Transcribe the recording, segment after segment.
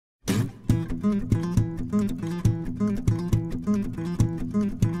With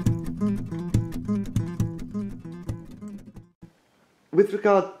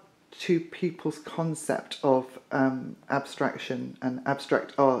regard to people's concept of abstraction and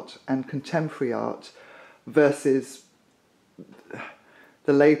abstract art and contemporary art versus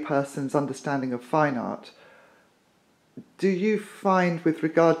the layperson's understanding of fine art, do you find with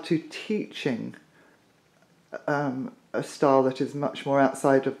regard to teaching a style that is much more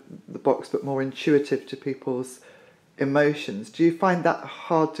outside of the box but more intuitive to people's emotions, do you find that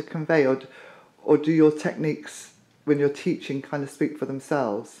hard to convey, or do your techniques when you're teaching kind of speak for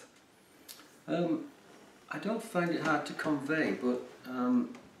themselves? I don't find it hard to convey, but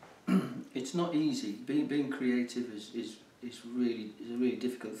it's not easy. Being creative is a really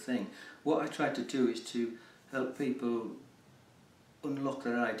difficult thing. What I try to do is to help people unlock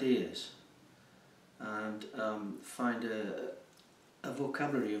their ideas and find a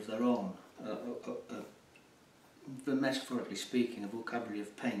vocabulary of their own, metaphorically speaking, a vocabulary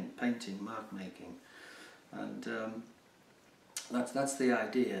of painting, mark making, and that's the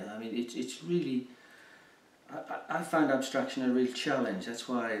idea. I mean, it's really. I find abstraction a real challenge. That's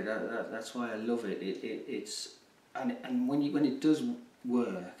why I love it. It's when it does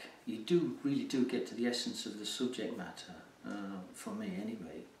work, you really do get to the essence of the subject matter. For me,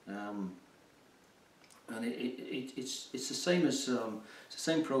 anyway. And it's the same as it's the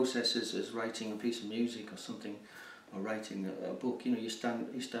same process as writing a piece of music or something, or writing a book. You know, you start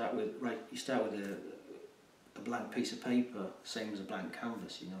with a blank piece of paper, same as a blank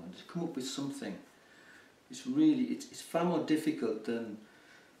canvas. You know, and to come up with something. It's far more difficult than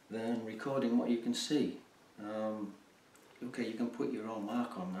recording what you can see. Okay, you can put your own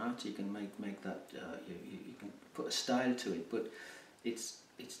mark on that. You can make that. You can put a style to it, but it's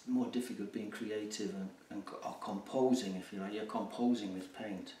more difficult being creative or composing, if you like. You're composing with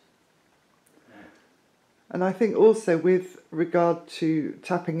paint. Yeah. And I think also with regard to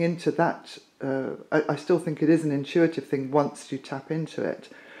tapping into that, I still think it is an intuitive thing once you tap into it.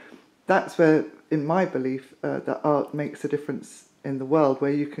 That's where, in my belief, that art makes a difference in the world,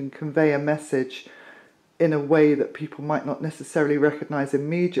 where you can convey a message in a way that people might not necessarily recognise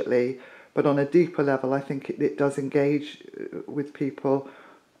immediately, but on a deeper level, I think it does engage with people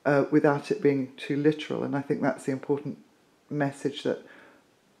without it being too literal. And I think that's the important message that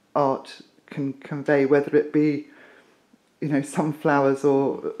art can convey, whether it be, you know, sunflowers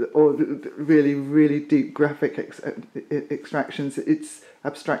or really, really deep graphic extractions. It's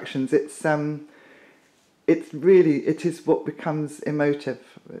abstractions. It is what becomes emotive,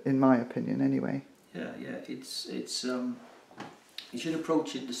 in my opinion, anyway. Yeah. It's you should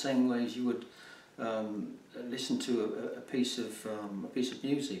approach it the same way as you would listen to a piece of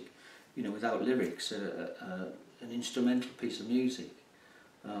music, you know, without lyrics, an instrumental piece of music.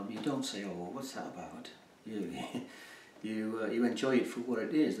 You don't say, "Oh, what's that about?" You enjoy it for what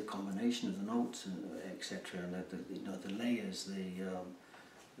it is, the combination of the notes, and etc., and the layers,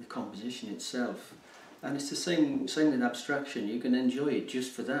 the composition itself. And it's the same with abstraction. You can enjoy it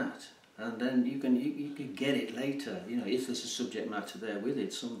just for that, and then you can get it later. You know, if there's a subject matter there with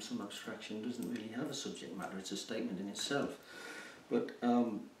it. Some abstraction doesn't really have a subject matter. It's a statement in itself. But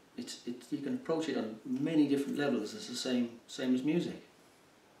you can approach it on many different levels. It's the same as music.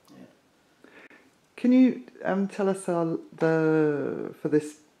 Yeah. Can you tell us for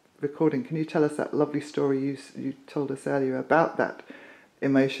this recording? Can you tell us that lovely story you told us earlier about that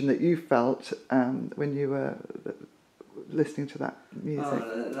emotion that you felt when you were listening to that music?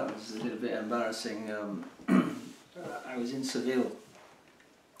 Oh, that was a little bit embarrassing. I was in Seville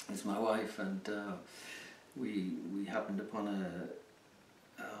with my wife, and we happened upon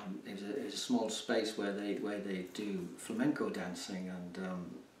it was a small space where they do flamenco dancing, and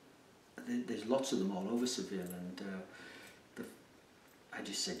there's lots of them all over Seville, and I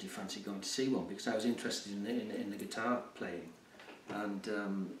just said, "Do you fancy going to see one?" Because I was interested in the guitar playing, and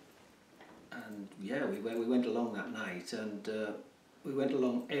yeah, we went along that night, and we went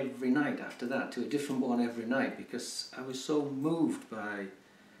along every night after that, to a different one every night, because I was so moved by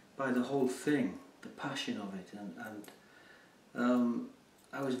the whole thing, the passion of it, and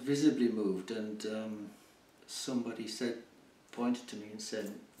I was visibly moved, and somebody pointed to me and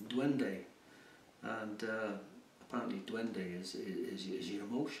said, "Duende," and apparently duende is your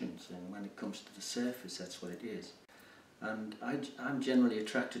emotions, and when it comes to the surface, that's what it is. And I'm generally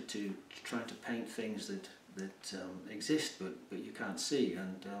attracted to trying to paint things that exist but you can't see,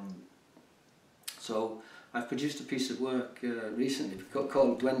 and so I've produced a piece of work recently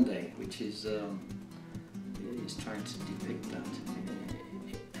called Duende, which is trying to depict that,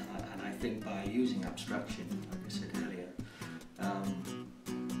 and I think by using abstraction, like I said earlier,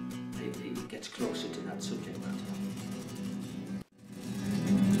 it gets closer to that subject matter.